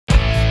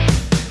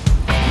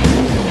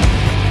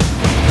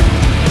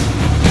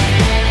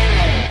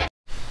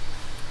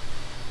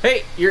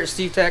Hey, you're at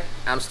Steve Tech.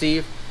 I'm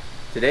Steve.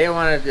 Today I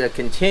wanted to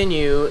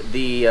continue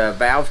the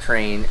Valve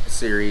Train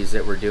series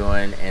that we're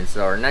doing, and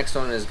so our next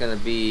one is going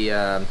to be,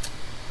 I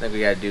think we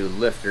got to do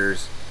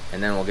lifters,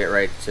 and then we'll get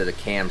right to the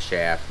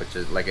camshaft, which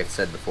is, like I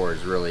said before,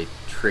 is really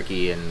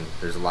tricky, and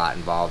there's a lot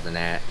involved in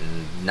that,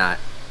 and not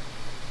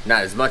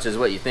as much as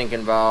what you think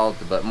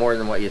involved, but more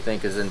than what you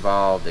think is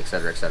involved,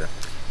 etc., etc.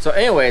 So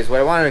anyways, what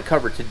I wanted to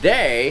cover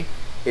today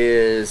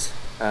is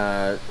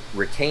valve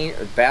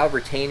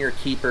retainer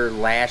keeper,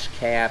 lash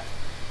cap,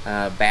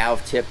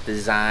 valve tip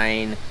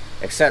design,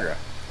 etc.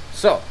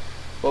 So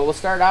what we'll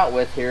start out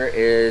with here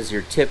is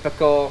your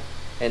typical,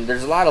 and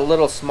there's a lot of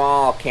little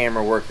small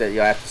camera work that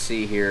you'll have to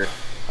see here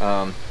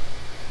that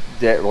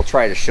we'll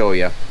try to show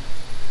you,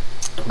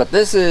 but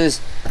this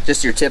is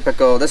just your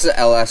typical, this is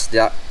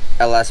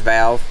LS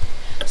valve.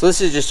 So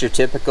this is just your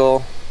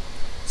typical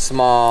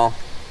small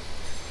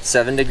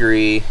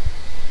 7-degree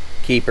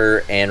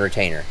keeper and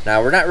retainer.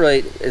 Now we're not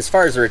really, as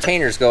far as the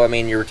retainers go, I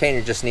mean your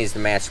retainer just needs to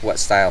match what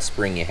style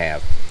spring you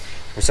have.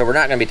 So we're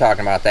not going to be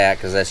talking about that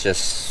because that's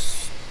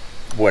just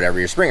whatever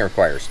your spring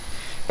requires.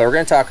 But we're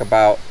going to talk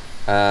about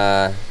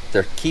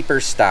the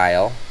keeper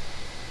style,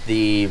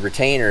 the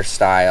retainer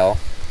style,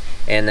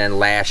 and then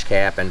lash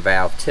cap and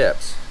valve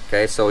tips.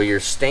 Okay, so your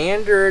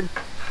standard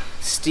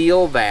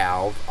steel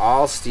valve,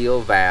 all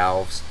steel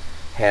valves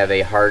have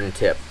a hardened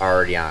tip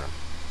already on them.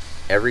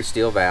 Every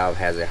steel valve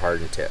has a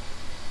hardened tip.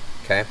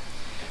 Okay,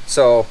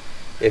 so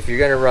if you're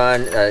going to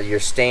run your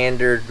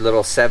standard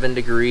little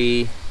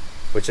 7-degree,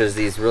 which is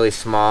these really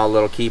small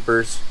little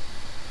keepers,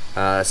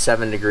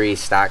 7-degree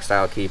stock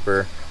style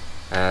keeper,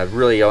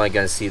 really you're only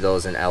going to see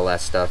those in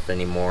LS stuff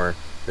anymore.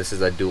 This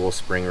is a dual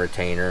spring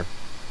retainer.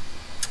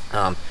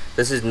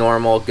 This is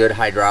normal, good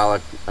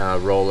hydraulic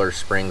roller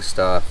spring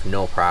stuff,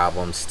 no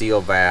problem.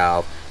 Steel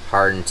valve,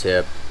 hardened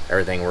tip,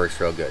 everything works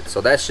real good. So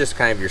that's just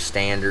kind of your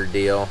standard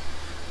deal.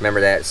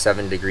 Remember that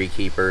 7-degree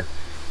keeper.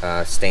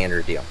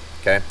 Standard deal.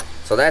 Okay,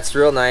 so that's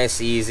real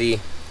nice,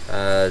 easy,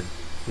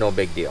 no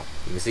big deal.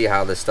 You can see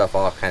how this stuff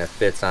all kind of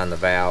fits on the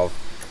valve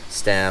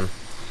stem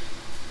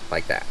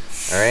like that.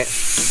 Alright,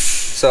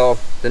 so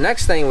the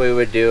next thing we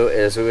would do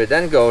is we would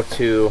then go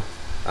to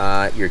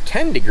your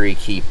 10-degree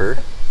keeper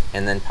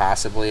and then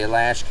possibly a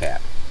lash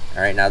cap.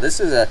 Alright, now this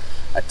is a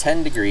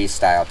 10-degree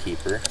style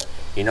keeper.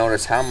 You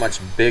notice how much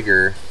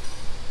bigger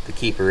the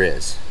keeper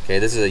is. Okay,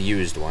 this is a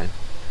used one,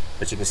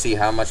 but you can see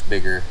how much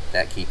bigger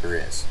that keeper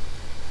is.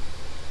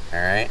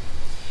 Alright,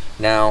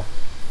 now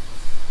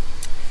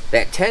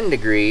that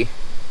 10-degree,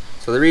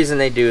 so the reason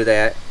they do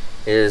that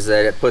is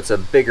that it puts a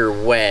bigger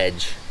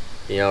wedge,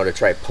 you know, to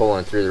try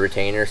pulling through the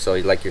retainer. So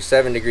like your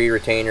 7-degree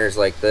retainers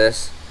like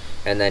this,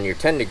 and then your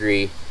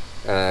 10-degree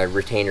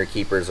retainer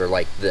keepers are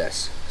like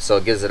this. So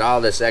it gives it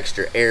all this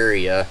extra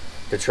area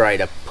to try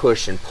to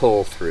push and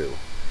pull through.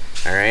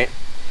 Alright,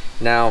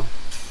 now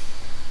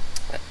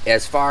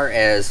as far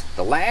as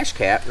the lash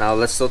cap, now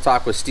let's still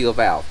talk with steel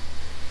valve.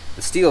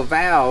 The steel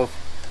valve,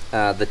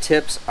 the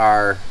tips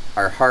are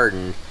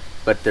hardened,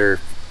 but they're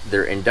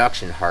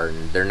induction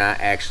hardened. They're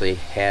not actually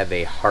have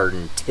a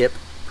hardened tip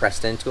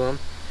pressed into them.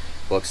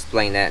 We'll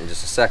explain that in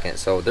just a second.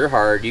 So they're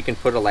hard. You can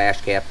put a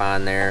lash cap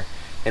on there,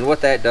 and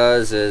what that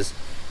does is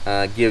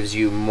gives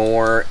you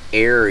more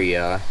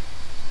area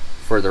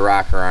for the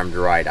rocker arm to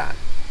ride on.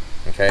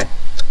 Okay,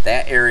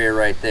 that area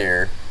right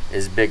there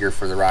is bigger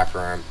for the rocker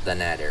arm than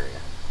that area.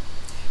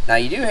 Now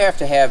you do have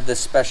to have this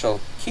special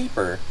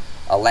keeper,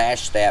 a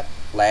lash cap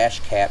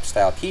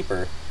style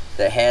keeper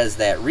that has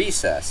that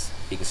recess.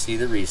 You can see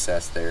the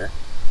recess there,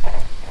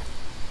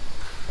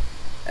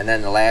 and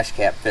then the lash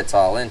cap fits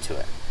all into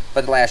it,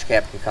 but the lash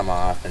cap can come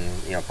off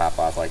and, you know, pop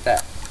off like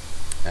that.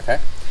 Okay,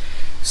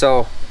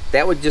 so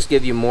that would just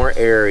give you more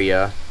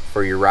area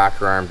for your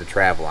rocker arm to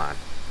travel on.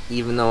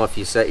 Even though if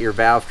you set your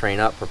valve train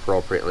up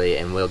appropriately,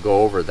 and we'll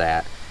go over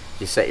that,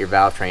 if you set your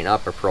valve train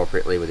up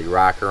appropriately with your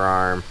rocker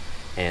arm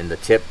and the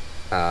tip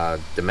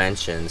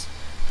dimensions,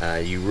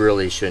 you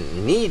really shouldn't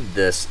need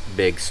this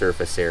big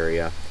surface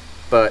area.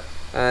 But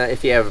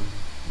if you have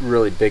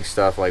really big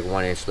stuff like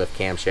 1-inch lift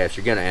camshafts,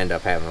 you're going to end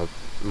up having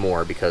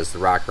more because the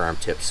rocker arm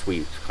tip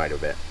sweeps quite a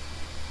bit.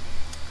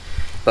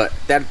 But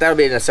that'll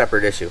be a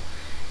separate issue.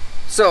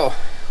 So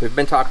we've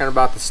been talking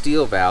about the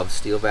steel valve. The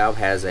steel valve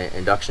has an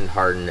induction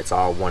hardened, it's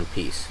all one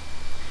piece.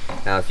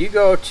 Now if you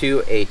go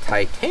to a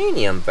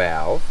titanium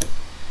valve,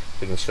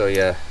 we can show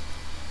you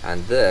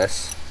on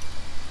this.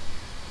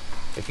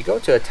 If you go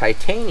to a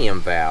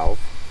titanium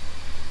valves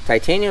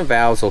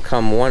will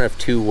come one of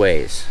two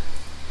ways.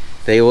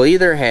 They will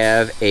either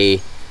have a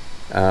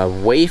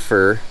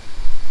wafer,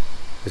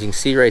 as you can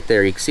see right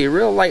there, you can see a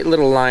real light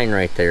little line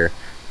right there.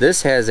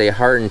 This has a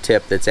hardened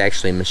tip that's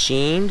actually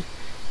machined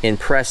and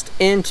pressed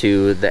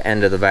into the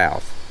end of the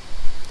valve.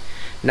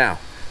 Now,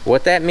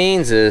 what that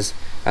means is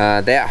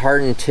that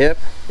hardened tip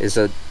is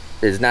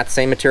not the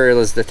same material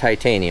as the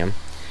titanium,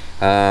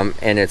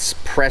 and it's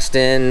pressed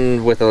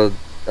in with a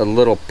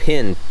little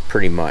pin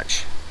pretty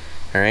much.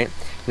 Alright,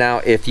 now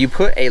if you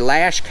put a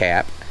lash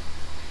cap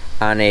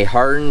on a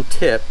hardened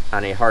tip,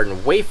 on a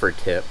hardened wafer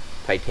tip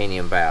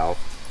titanium valve,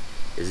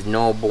 is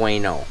no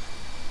bueno.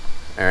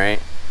 Alright?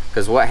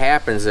 Because what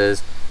happens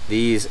is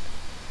these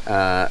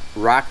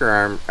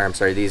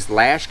these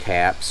lash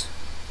caps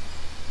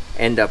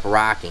end up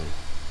rocking.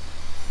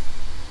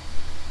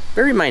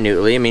 Very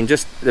minutely. I mean,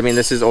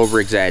 this is over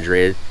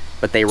exaggerated,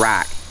 but they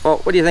rock. Well,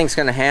 what do you think is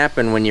going to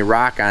happen when you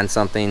rock on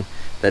something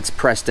that's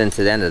pressed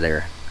into the end of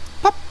there?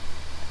 Pop!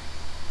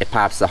 It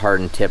pops the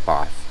hardened tip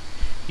off.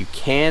 You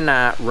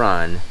cannot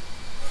run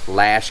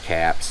lash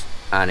caps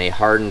on a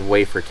hardened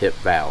wafer tip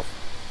valve.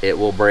 It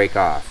will break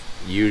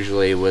off,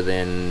 usually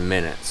within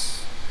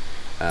minutes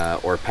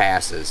or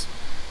passes.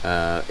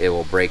 It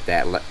will break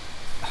that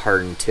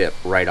hardened tip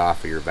right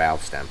off of your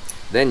valve stem.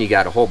 Then you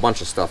got a whole bunch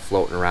of stuff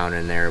floating around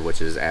in there,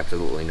 which is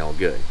absolutely no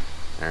good.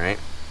 All right.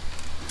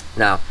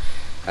 Now,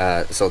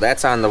 so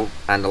that's on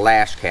the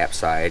lash cap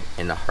side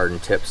and the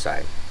hardened tip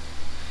side.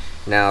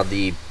 Now,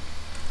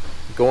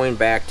 going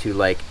back to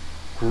like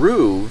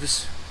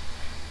grooves,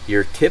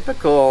 your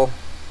typical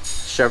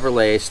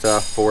Chevrolet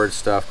stuff, Ford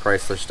stuff,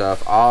 Chrysler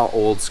stuff, all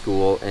old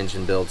school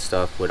engine build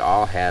stuff would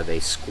all have a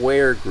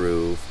square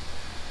groove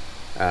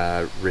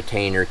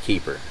retainer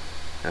keeper.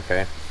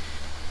 Okay,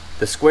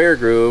 the square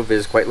groove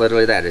is quite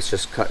literally that. It's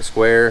just cut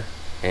square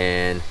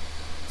and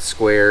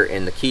square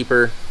in the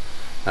keeper.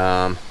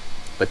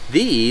 But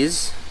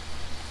these,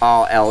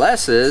 all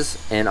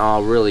LS's and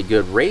all really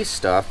good race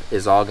stuff,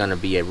 is all going to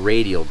be a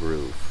radial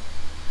groove.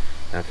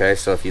 Okay,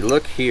 so if you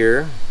look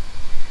here,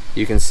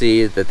 you can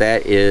see that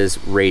that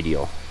is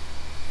radial.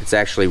 It's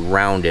actually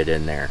rounded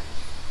in there.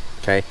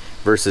 Okay,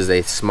 versus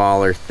a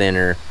smaller,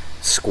 thinner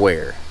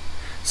square.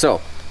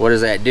 So what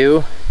does that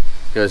do?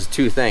 It does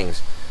two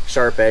things.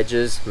 Sharp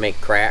edges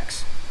make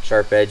cracks.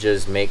 Sharp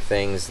edges make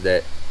things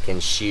that can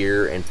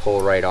shear and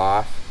pull right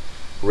off.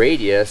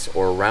 Radius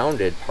or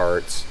rounded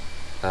parts,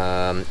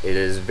 it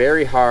is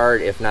very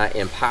hard, if not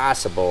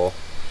impossible,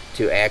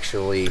 to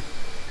actually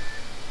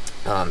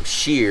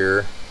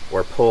shear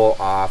or pull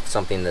off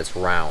something that's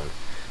round.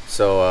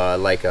 So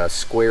like a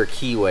square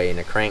keyway in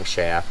a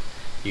crankshaft,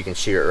 you can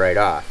shear it right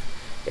off.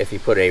 If you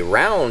put a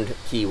round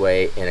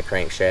keyway in a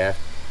crankshaft,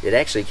 it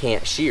actually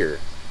can't shear.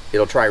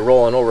 It'll try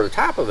rolling over the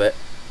top of it,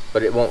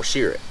 but it won't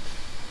shear it.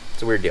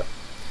 It's a weird deal.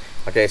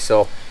 Okay,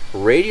 so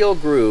radial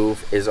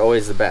groove is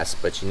always the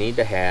best, but you need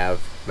to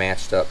have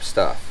matched up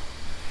stuff.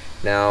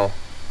 Now,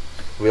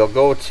 we'll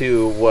go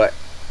to what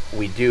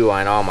we do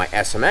on all my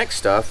SMX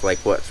stuff, like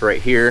what's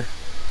right here.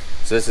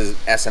 So this is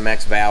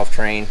Smx Valve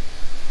Train.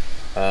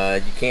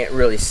 You can't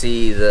really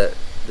see the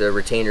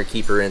retainer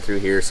keeper in through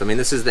here. So I mean,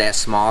 this is that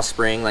small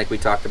spring, like we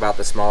talked about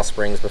the small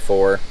springs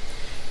before.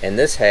 And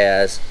this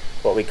has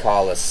what we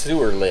call a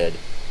sewer lid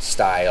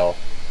style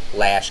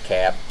lash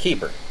cap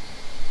keeper.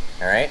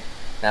 Alright,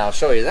 now I'll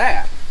show you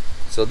that.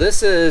 So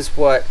this is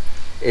what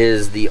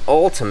is the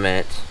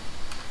ultimate.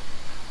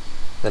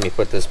 Let me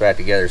put this back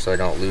together so I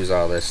don't lose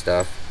all this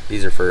stuff.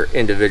 These are for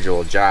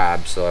individual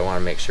jobs, so I want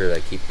to make sure that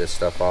I keep this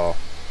stuff all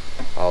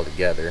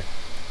together.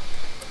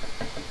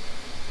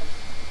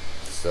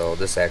 So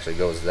this actually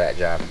goes to that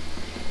job.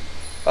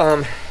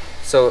 Oh,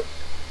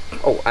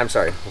 I'm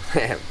sorry.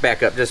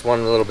 Back up just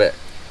one little bit.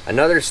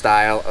 Another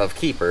style of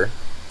keeper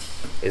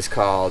is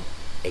called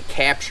a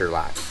capture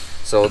lock.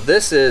 So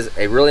this is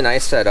a really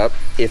nice setup.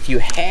 If you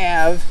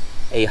have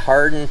a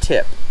hardened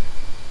tip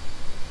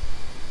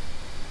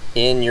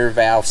in your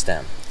valve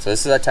stem, so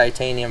this is a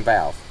titanium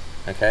valve,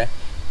 okay?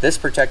 This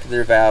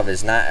particular valve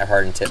is not a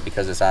hardened tip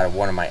because it's out of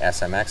one of my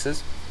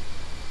SMX's.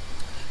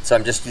 So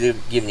I'm just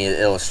giving you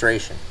the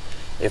illustration.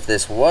 If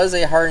this was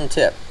a hardened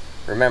tip,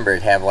 remember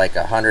it'd have like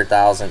a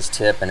 100,000ths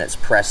tip and it's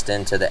pressed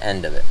into the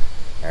end of it,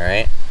 all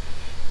right?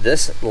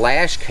 This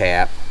lash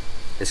cap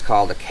is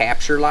called a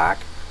capture lock.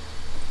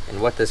 And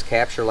what this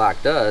capture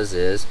lock does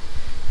is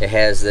it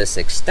has this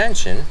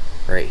extension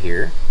right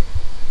here,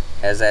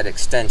 has that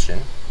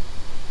extension,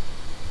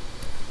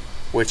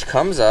 which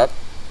comes up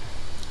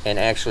and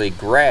actually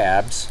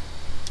grabs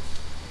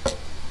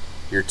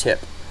your tip.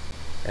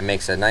 It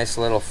makes a nice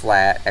little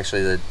flat.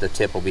 Actually, the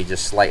tip will be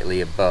just slightly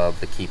above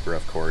the keeper,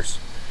 of course,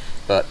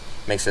 but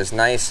makes this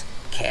nice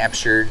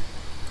captured,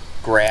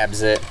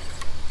 grabs it,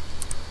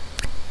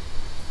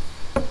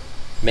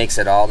 makes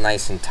it all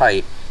nice and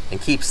tight, and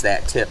keeps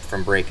that tip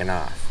from breaking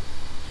off.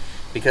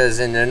 Because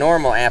in the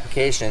normal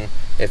application,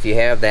 if you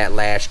have that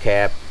lash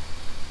cap,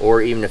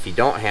 or even if you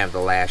don't have the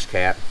lash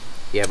cap,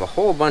 you have a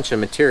whole bunch of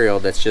material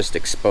that's just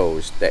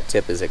exposed. That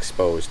tip is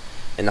exposed,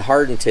 and the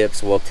hardened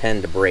tips will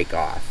tend to break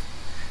off.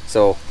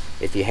 So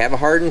if you have a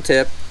hardened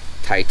tip,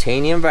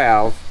 titanium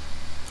valve,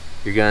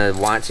 you're going to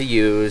want to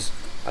use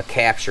a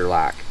capture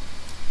lock.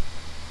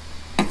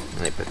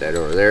 Let me put that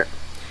over there.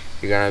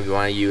 You're going to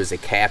want to use a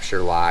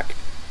capture lock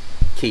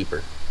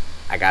keeper.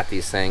 I got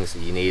these things.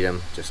 If you need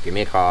them, just give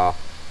me a call.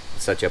 I'll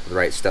set you up with the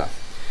right stuff.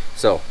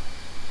 So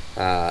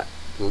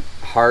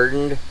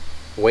hardened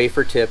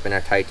wafer tip and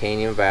a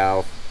titanium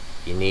valve,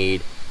 you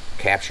need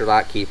a capture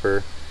lock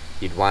keeper.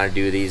 You'd want to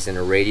do these in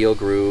a radial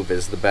groove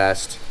is the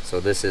best. So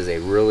this is a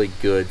really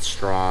good,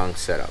 strong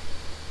setup.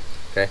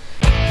 Okay.